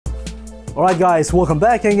Alright guys, welcome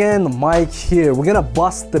back again. Mike here. We're gonna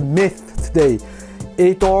bust the myth today.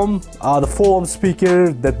 8 ohm, the 4 ohm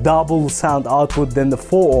speaker, the double sound output than the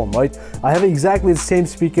 4 ohm, right? I have exactly the same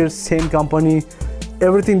speakers, same company,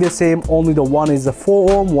 everything the same, only the one is the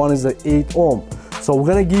 4 ohm, one is the 8 ohm. So we're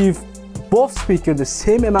gonna give both speakers the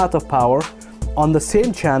same amount of power on the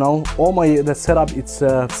same channel. All the setup, it's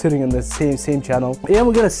sitting in the same channel, and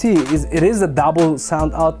we're gonna see is it is a double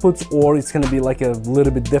sound outputs or it's gonna be like a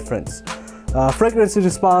little bit difference. Frequency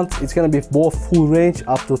response, it's gonna be both full range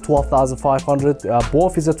up to 12,500.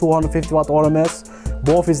 Both is a 250 watt RMS,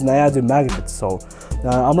 both is Niagara magnets. So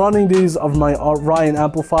I'm running these of my Orion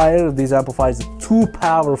amplifier. These amplifiers are too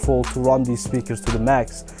powerful to run these speakers to the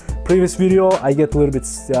max. Previous video I get a little bit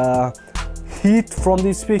heat from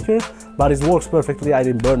these speakers, but it works perfectly. I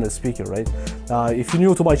didn't burn the speaker, right? If you're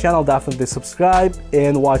new to my channel, definitely subscribe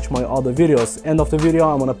and watch my other videos. End of the video,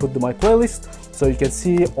 I'm gonna put my playlist so you can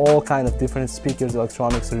see all kind of different speakers,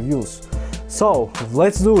 electronics reviews. So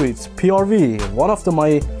let's do it. PRV, one of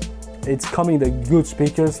it's coming the good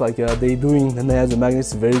speakers, like they doing the Niagara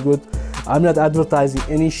magnets very good. I'm not advertising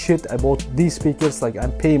any shit about these speakers, like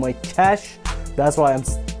I'm paying my cash. That's why I'm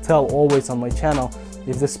tell always on my channel,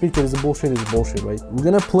 if the speaker is bullshit, it's bullshit, right? We're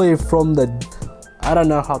gonna play from the, I don't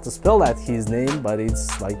know how to spell his name, but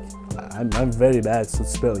it's like, I'm very bad at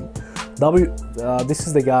spelling. This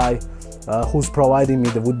is the guy who's providing me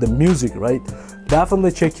with the music, right?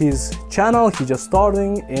 Definitely check his channel. He's just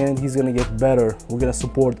starting and he's gonna get better. We're gonna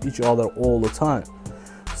support each other all the time.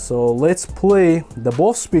 So let's play the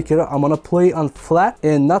both speaker. I'm gonna play on flat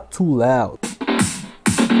and not too loud.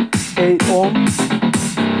 8 ohm,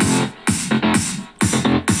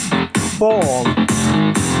 4 ohm,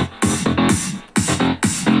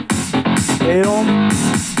 8 ohm,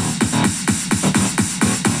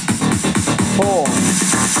 4 ohm.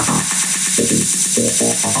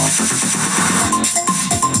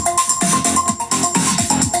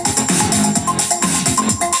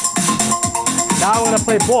 Now I'm gonna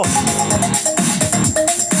play both.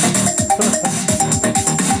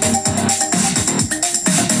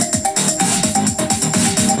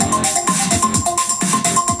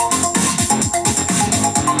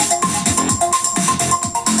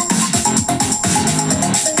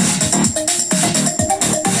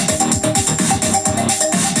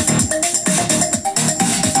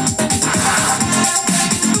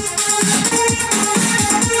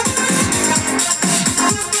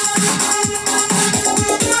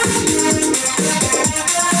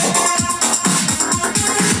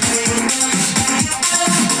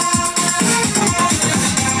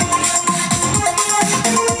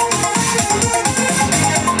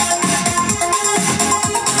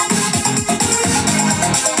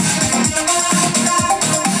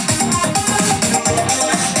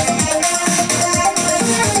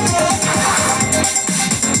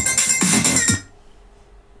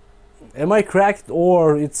 Am I cracked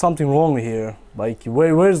or it's something wrong here? Like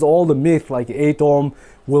where's all the myth like 8 ohm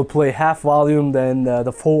will play half volume than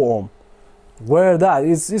the 4 ohm? Where that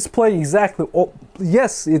is playing exactly. Oh,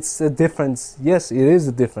 yes, it's a difference. Yes, it is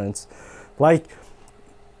a difference. Like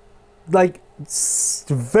it's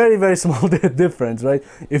very small difference, right?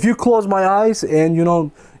 If you close my eyes and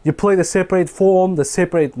you play the separate 4 ohm, the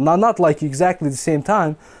separate, not like exactly the same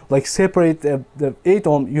time, like separate the 8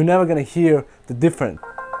 ohm, you're never gonna hear the difference.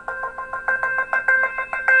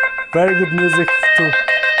 Very good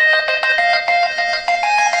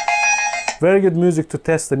music to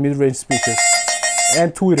test the mid-range speakers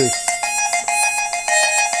and tweeters.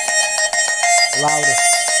 Louder.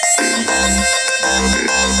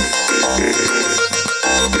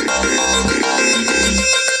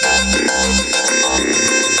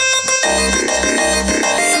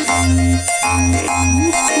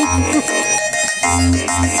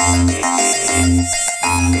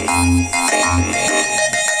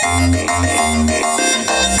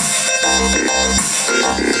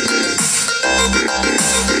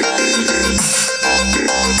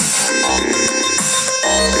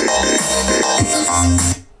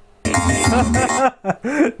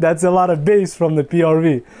 That's a lot of bass from the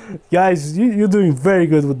PRV. Guys, you're doing very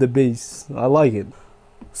good with the bass. I like it.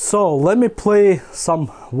 So let me play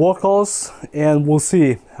some vocals and we'll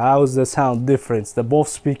see how's the sound difference. The both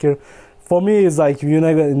speaker, for me, is like you're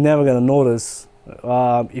never gonna notice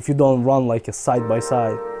if you don't run like a side by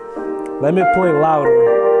side. Let me play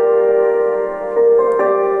louder.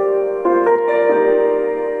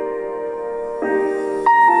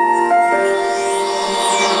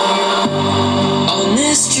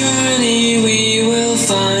 Journey we will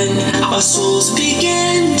find our souls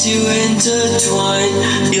begin to intertwine.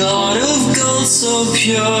 Your heart of gold so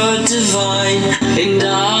pure, divine, and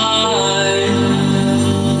I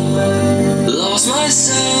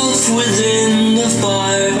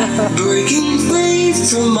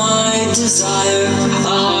desire, a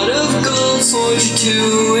heart of gold forged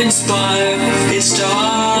to inspire. It's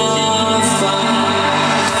Starfire.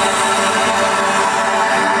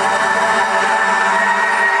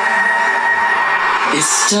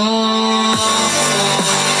 It's Starfire.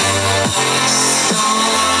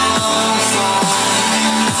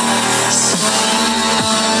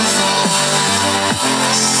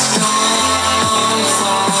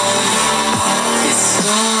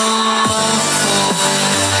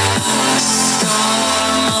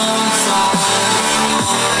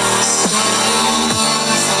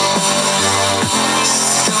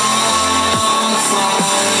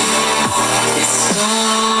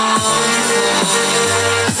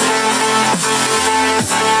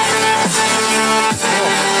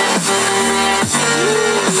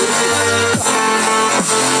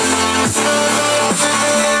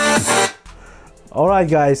 Alright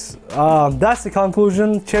guys, that's the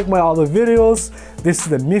conclusion. Check my other videos. This is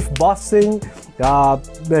the myth busting.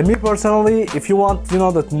 Me personally, if you want,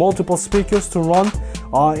 that multiple speakers to run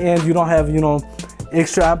and you don't have,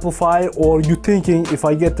 extra amplifier, or you thinking if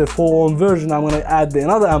I get the 4-ohm version I'm gonna add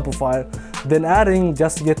another amplifier, then adding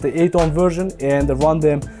just to get the 8-ohm version and run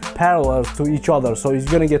them parallel to each other. So you're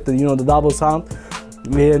gonna get the, the double sound,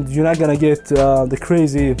 and you're not gonna get the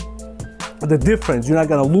difference. You're not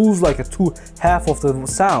gonna lose like half of the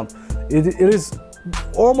sound. It is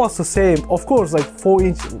almost the same. Of course, like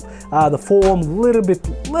 4-inch, the 4-ohm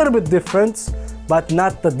little bit different, but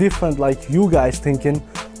not the different like you guys thinking,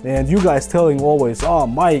 and you guys telling always, oh,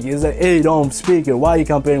 Mike is an 8-ohm speaker, why are you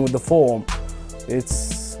comparing with the 4-ohm? It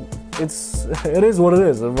is what it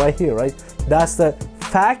is right here, right? That's the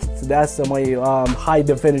fact. That's my high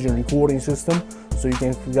definition recording system, so you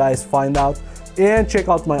can guys find out and check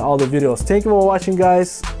out my other videos. Thank you for watching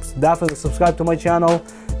guys. Definitely subscribe to my channel.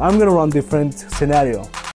 I'm gonna run different scenario.